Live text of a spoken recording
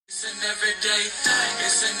It's an everyday thing,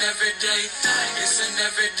 it's an everyday thing, it's an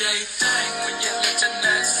everyday thing when you let your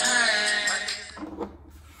nuts hang.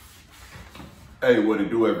 Hey, what it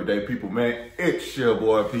do, everyday people, man? It's your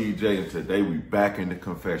boy PJ, and today we back in the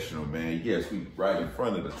confessional, man. Yes, we right in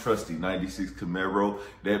front of the trusty 96 Camaro.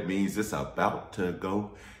 That means it's about to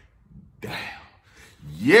go down.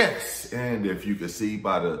 Yes, and if you can see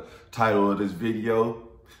by the title of this video,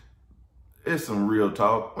 it's some real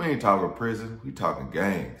talk. We ain't talking prison, we talking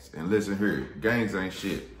gangs. And listen here, gangs ain't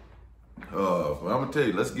shit. But I'm gonna tell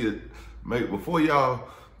you, before y'all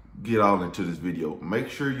get all into this video, make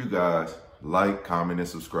sure you guys like, comment, and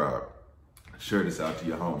subscribe. Share this out to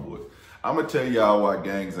your homeboys. I'm gonna tell y'all why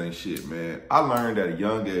gangs ain't shit, man. I learned at a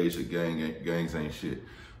young age that gangs ain't shit.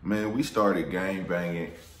 Man, we started gang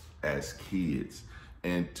banging as kids.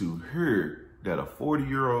 And to hear that a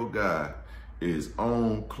 40-year-old guy is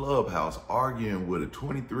on Clubhouse arguing with a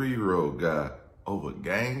 23-year-old guy over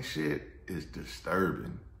gang shit is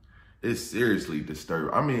disturbing. It's seriously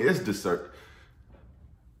disturbing. I mean, it's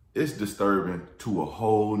disturbing to a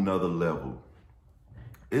whole nother level.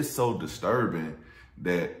 It's so disturbing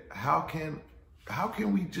that how can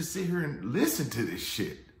we just sit here and listen to this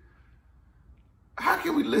shit? How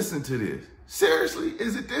can we listen to this? Seriously,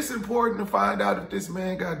 is it this important to find out if this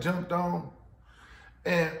man got jumped on?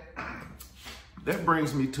 And that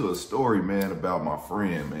brings me to a story, man, about my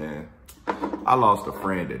friend, man. I lost a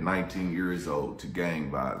friend at 19 years old to gang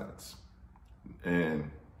violence. And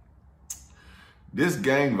this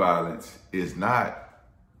gang violence is not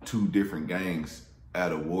two different gangs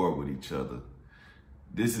at a war with each other.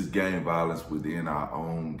 This is gang violence within our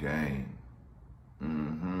own gang.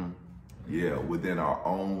 Yeah, within our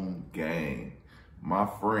own gang. My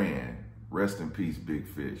friend, rest in peace, Big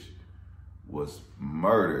Fish, was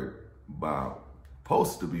murdered by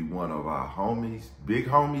supposed to be one of our homies, big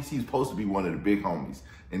homies. He's supposed to be one of the big homies.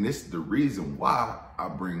 And this is the reason why I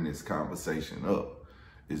bring this conversation up,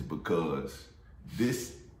 is because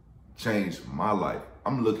this changed my life.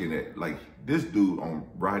 I'm looking at, like, this dude on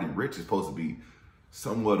Roddy Rich is supposed to be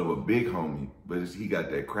somewhat of a big homie, but he got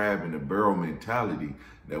that crab in the barrel mentality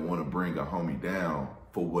that want to bring a homie down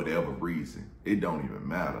for whatever reason. It don't even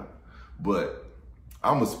matter. But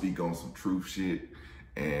I'm going to speak on some truth shit,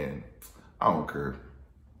 and I don't care.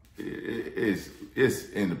 It's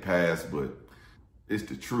in the past, but it's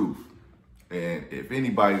the truth. And if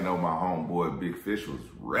anybody know my homeboy, Big Fish was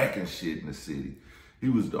wrecking shit in the city. He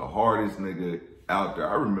was the hardest nigga out there.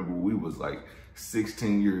 I remember we was like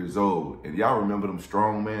 16 years old, and y'all remember them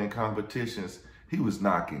strongman competitions? He was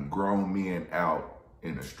knocking grown men out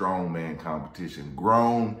in a strongman competition.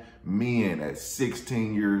 Grown men at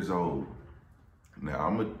 16 years old.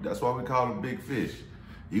 Now, that's why we call him Big Fish.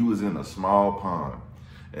 He was in a small pond.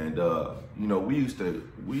 And, you know, we used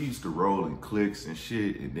to roll in cliques and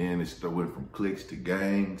shit, and then it went from cliques to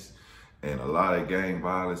gangs, and a lot of gang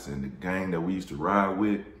violence. And the gang that we used to ride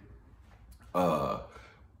with,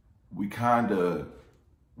 we kind of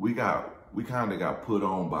got put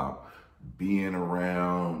on by being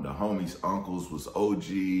around. The homies' uncles was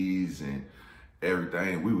OGs and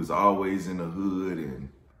everything. We was always in the hood, and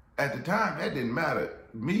at the time, that didn't matter.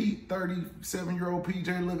 Me, 37-year-old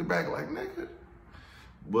PJ, looking back like, nigga.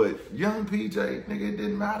 But young PJ, nigga, it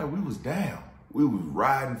didn't matter. We was down. We was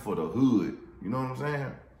riding for the hood. You know what I'm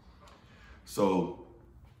saying? So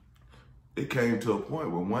it came to a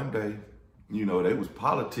point where one day, you know, they was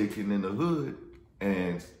politicking in the hood,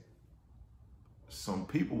 and some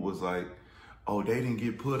people was like, oh, they didn't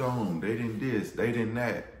get put on. They didn't this, they didn't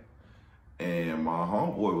that. And my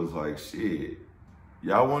homeboy was like, shit,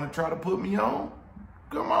 y'all want to try to put me on?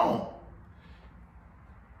 Come on.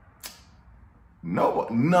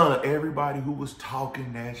 Everybody who was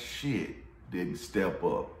talking that shit didn't step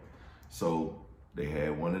up. So they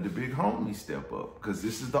had one of the big homies step up, because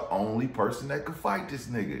this is the only person that could fight this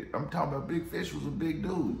nigga. I'm talking about Big Fish was a big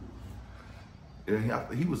dude. And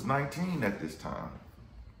he was 19 at this time.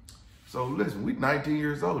 So listen, we 19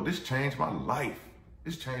 years old. This changed my life.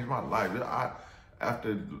 This changed my life.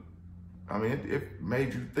 It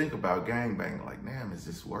made you think about gangbanging. Like, damn, is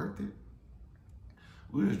this worth it?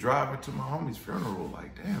 We was driving to my homie's funeral,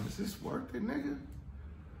 like, damn, is this worth it, nigga?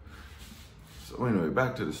 So anyway,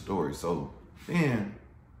 back to the story. So then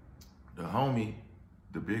the homie,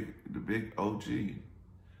 the big OG,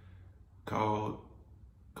 called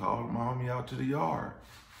my homie out to the yard.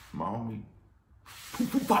 My homie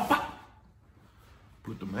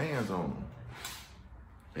put them hands on him.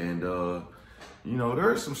 And you know,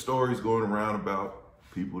 there's some stories going around about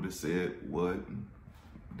people that said what, and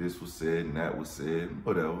this was said and that was said, and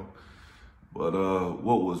whatever. But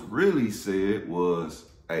what was really said was,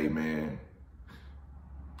 hey man,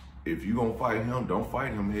 if you gonna fight him, don't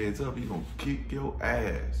fight him heads up. He gonna kick your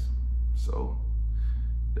ass. So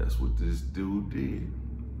that's what this dude did.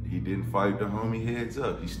 He didn't fight the homie heads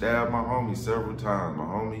up. He stabbed my homie several times. My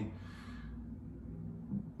homie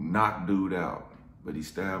knocked dude out, but he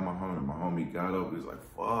stabbed my homie. My homie got up, he was like,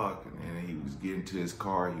 fuck. And then he was getting to his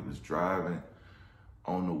car. He was driving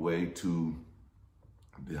on the way to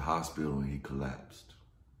the hospital and he collapsed.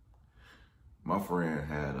 My friend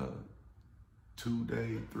had a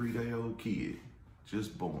 2-day, 3-day-old kid,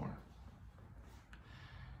 just born.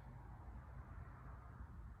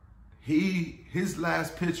 His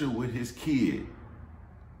last picture with his kid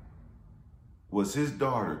was his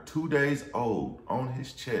daughter, 2 days old, on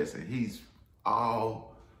his chest, and he's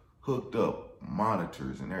all hooked up,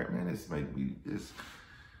 monitors and everything. Man, this make me,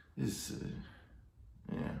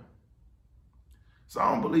 yeah. So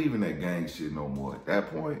I don't believe in that gang shit no more. At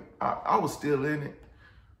that point, I was still in it,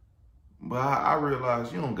 but I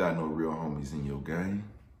realized you don't got no real homies in your gang.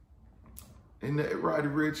 And that Roddy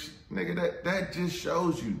Rich, nigga, that just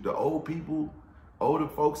shows you the old people, older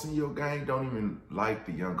folks in your gang don't even like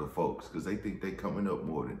the younger folks because they think they coming up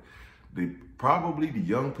more than probably the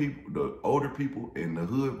young people, the older people in the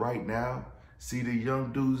hood right now see the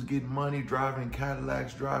young dudes getting money, driving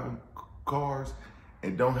Cadillacs, driving cars,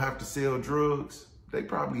 and don't have to sell drugs. They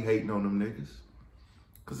probably hating on them niggas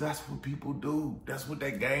because that's what people do. That's what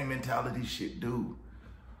that gang mentality shit do.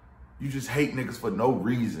 You just hate niggas for no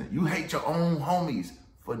reason. You hate your own homies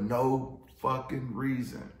for no fucking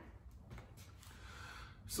reason.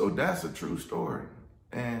 So that's a true story.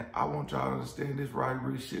 And I want y'all to understand this Roddy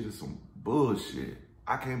Rich shit is some bullshit.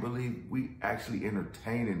 I can't believe we actually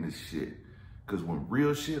entertaining this shit. Cause when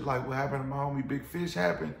real shit like what happened to my homie Big Fish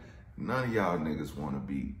happened, none of y'all niggas wanna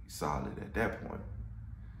be solid at that point.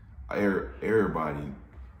 Everybody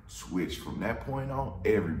switched from that point on.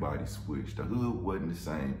 Everybody switched. The hood wasn't the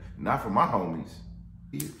same. Not for my homies.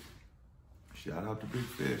 Yeah. Shout out to Big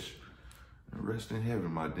Fish. And rest in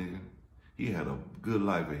heaven, my nigga. He had a good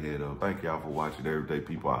life ahead of him. Thank y'all for watching. Everyday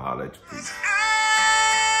people, I holler at you. Peace.